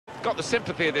got the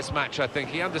sympathy of this match, I think.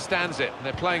 He understands it, and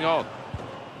they're playing on.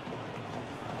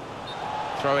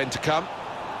 Throw in to come.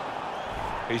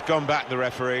 He's gone back, the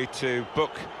referee, to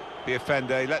book the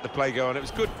offender. He let the play go on. It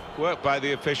was good work by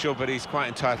the official, but he's quite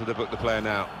entitled to book the player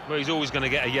now. Well, he's always going to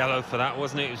get a yellow for that,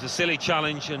 wasn't it? It was a silly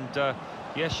challenge, and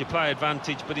yes, you play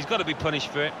advantage, but he's got to be punished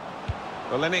for it.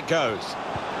 Well, then it goes.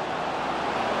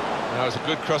 That was a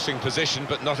good crossing position,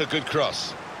 but not a good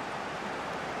cross.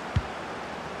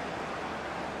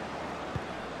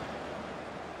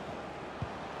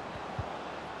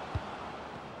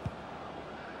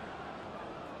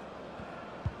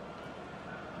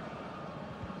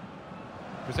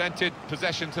 Presented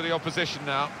possession to the opposition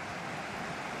now.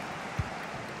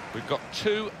 We've got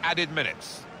 2 added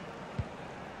minutes.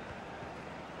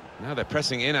 Now they're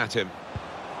pressing in at him.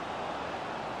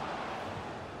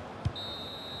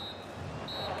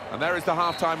 And there is the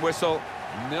half-time whistle,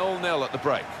 0-0 at the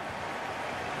break.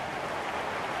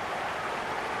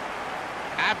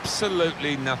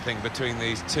 Absolutely nothing between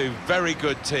these two very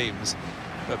good teams.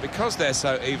 But because they're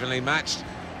so evenly matched,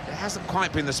 it hasn't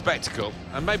quite been the spectacle,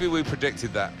 and maybe we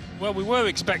predicted that. Well, we were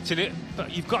expecting it,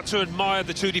 but you've got to admire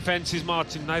the two defences,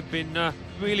 Martin. They've been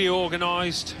really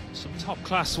organised, some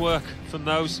top-class work from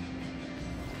those.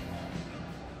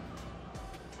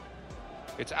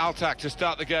 It's Altach to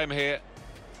start the game here.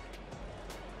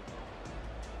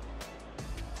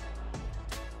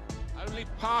 Only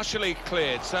partially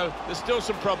cleared, so there's still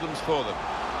some problems for them.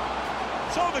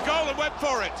 Saw the goal and went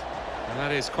for it. And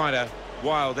that is quite a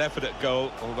wild effort at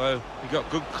goal, although he got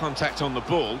good contact on the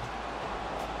ball.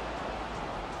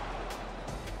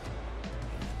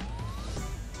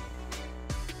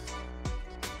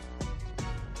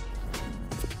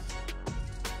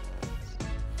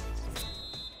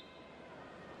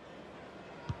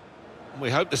 We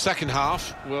hope the second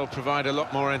half will provide a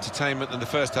lot more entertainment than the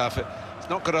first half. It's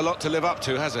not got a lot to live up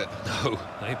to, has it? No,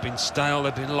 they've been stale,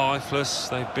 they've been lifeless,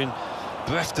 they've been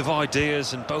bereft of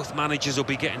ideas, and both managers will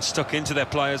be getting stuck into their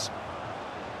players.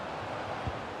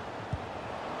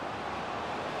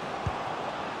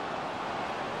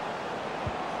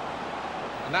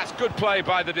 And that's good play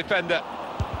by the defender.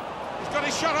 He's got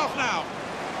his shot off now.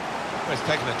 Well, he's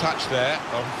taken a touch there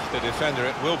of the defender.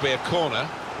 It will be a corner.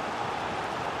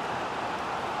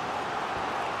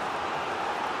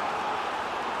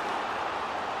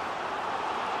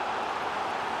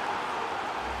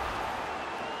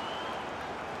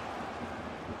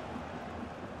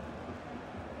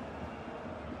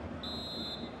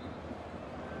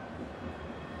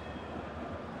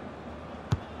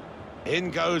 In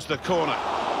goes the corner.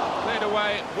 Cleared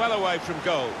away, well away from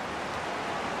goal.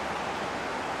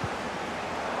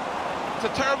 It's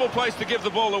a terrible place to give the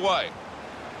ball away.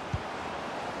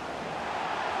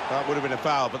 That would have been a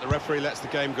foul, but the referee lets the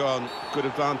game go on. Good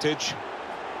advantage.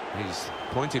 He's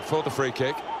pointed for the free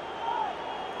kick.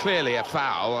 Clearly a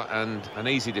foul and an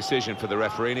easy decision for the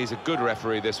referee, and he's a good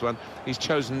referee, this one. He's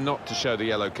chosen not to show the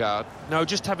yellow card. No,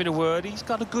 just having a word. He's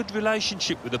got a good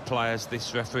relationship with the players,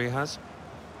 this referee has.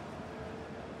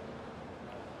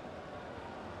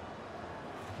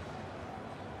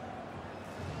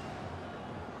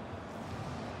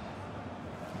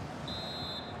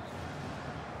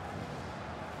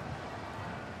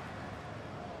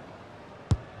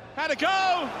 Had a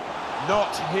go!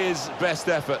 Not his best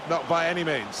effort, not by any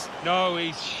means. No,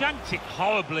 he's shanked it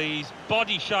horribly. His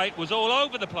body shape was all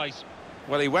over the place.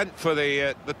 Well, he went for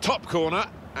the top corner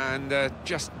and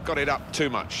just got it up too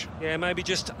much. Yeah, maybe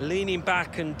just leaning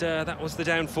back, and that was the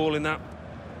downfall in that.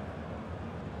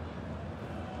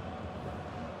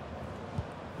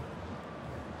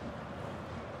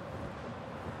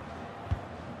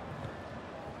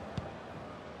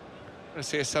 I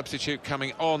see a substitute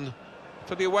coming on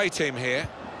for the away team here.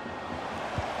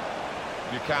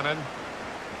 Buchanan.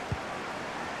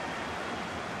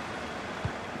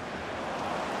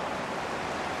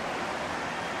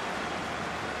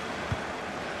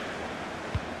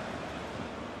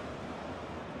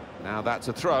 Now that's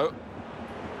a throw.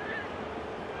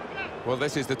 Well,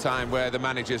 this is the time where the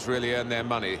managers really earn their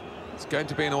money. It's going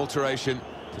to be an alteration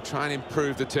to try and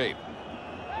improve the team.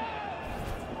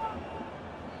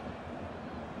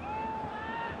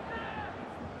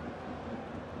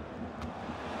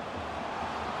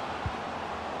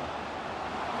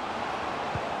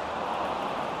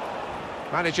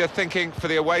 Manager thinking for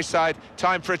the away side,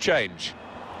 time for a change.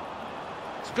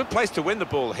 It's a good place to win the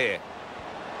ball here.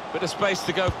 Bit of space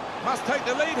to go. Must take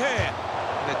the lead here.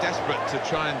 They're desperate to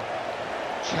try and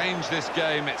change this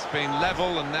game. It's been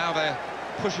level, and now they're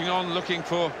pushing on, looking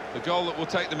for the goal that will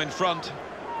take them in front.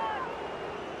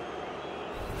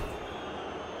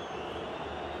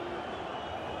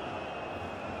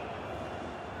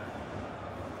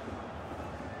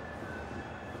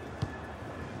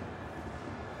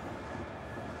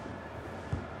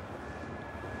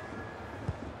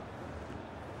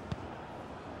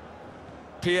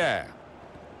 Pierre.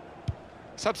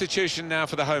 Substitution now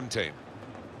for the home team.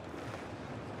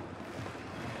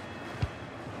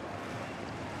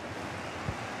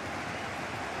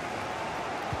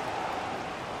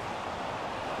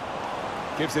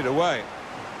 Gives it away.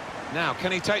 Now,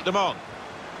 can he take them on?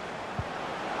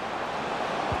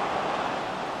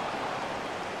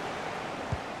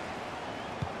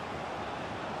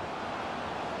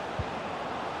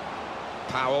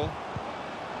 Powell.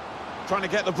 Trying to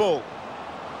get the ball.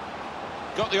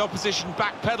 Got the opposition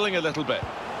backpedaling a little bit.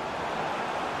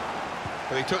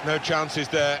 But he took no chances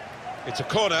there. It's a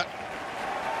corner.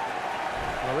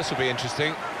 Well, this will be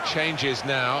interesting. Changes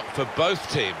now for both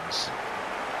teams.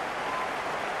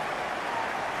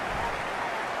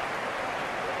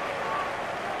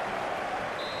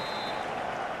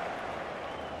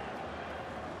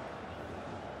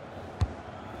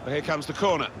 Well, here comes the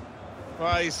corner.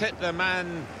 Well, he's hit the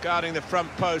man guarding the front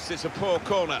post. It's a poor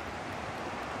corner.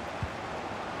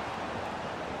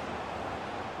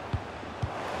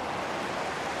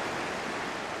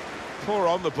 Poor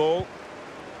on the ball.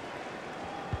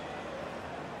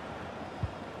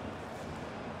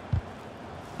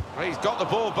 Well, he's got the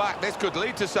ball back. This could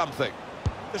lead to something.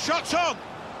 The shot's on.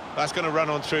 That's going to run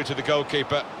on through to the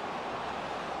goalkeeper.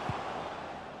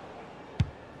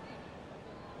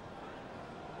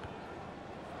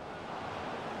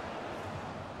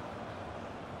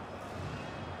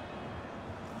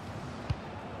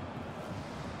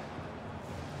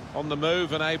 On the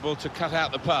move and able to cut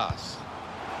out the pass.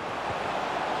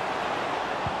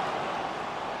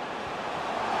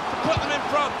 Put them in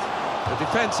front. The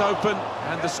defence open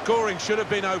and the scoring should have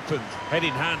been opened. Head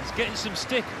in hands, getting some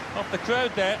stick off the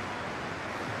crowd there.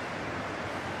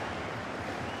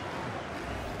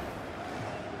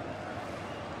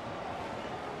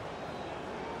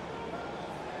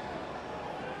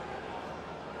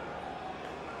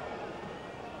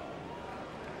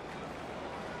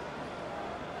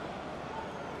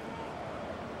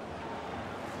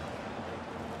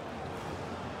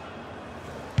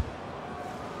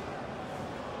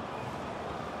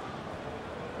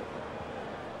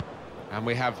 And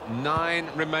we have 9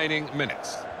 remaining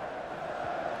minutes.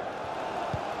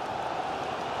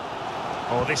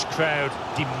 Oh, this crowd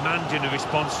demanding a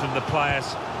response from the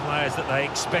players that they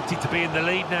expected to be in the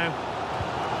lead now.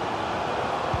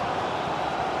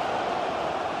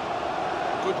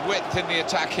 Good width in the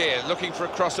attack here, looking for a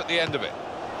cross at the end of it.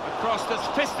 A cross that's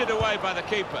fisted away by the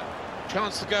keeper.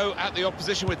 Chance to go at the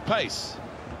opposition with pace.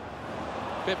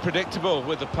 Bit predictable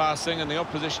with the passing and the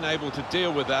opposition able to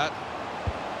deal with that.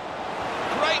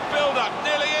 Great build-up,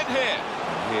 nearly in here.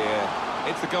 Here,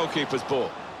 it's the goalkeeper's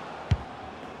ball.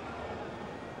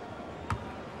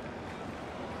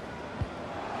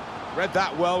 Read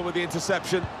that well with the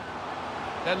interception.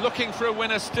 They're looking for a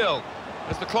winner still,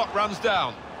 as the clock runs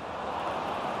down.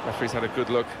 Referee's had a good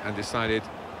look and decided,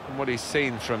 from what he's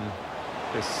seen from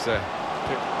this...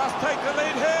 Must take the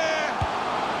lead here!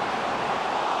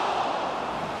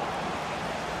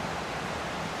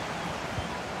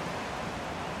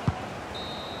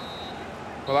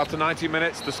 Well, after 90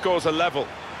 minutes, the scores are level.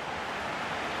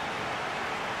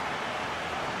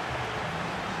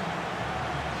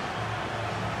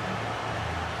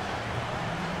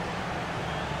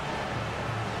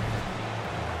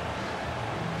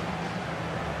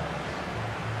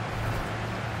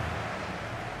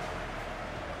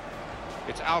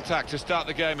 It's Altach to start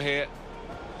the game here.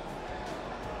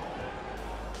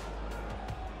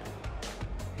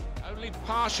 Only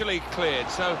partially cleared,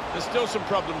 so there's still some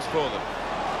problems for them.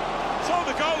 Saw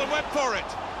the goal and went for it.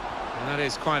 And that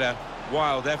is quite a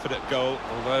wild effort at goal,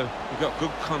 although he got good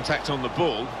contact on the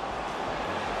ball.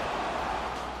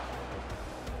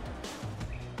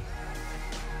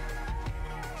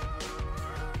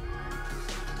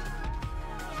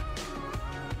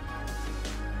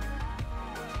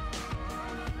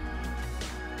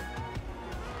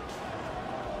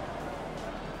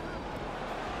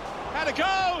 Had a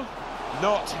goal!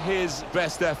 Not his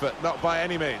best effort, not by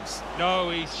any means.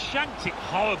 No, he's shanked it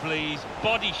horribly. His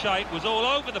body shape was all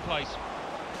over the place.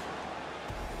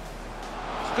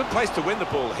 It's a good place to win the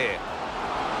ball here.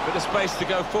 Bit of space to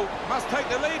go full. Must take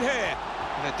the lead here.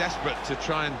 And they're desperate to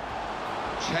try and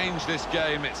change this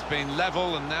game. It's been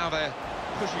level and now they're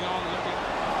pushing on, looking.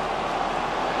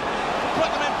 Put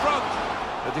them in front.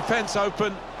 The defence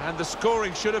open and the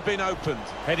scoring should have been opened.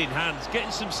 Head in hands,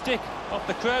 getting some stick off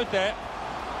the crowd there.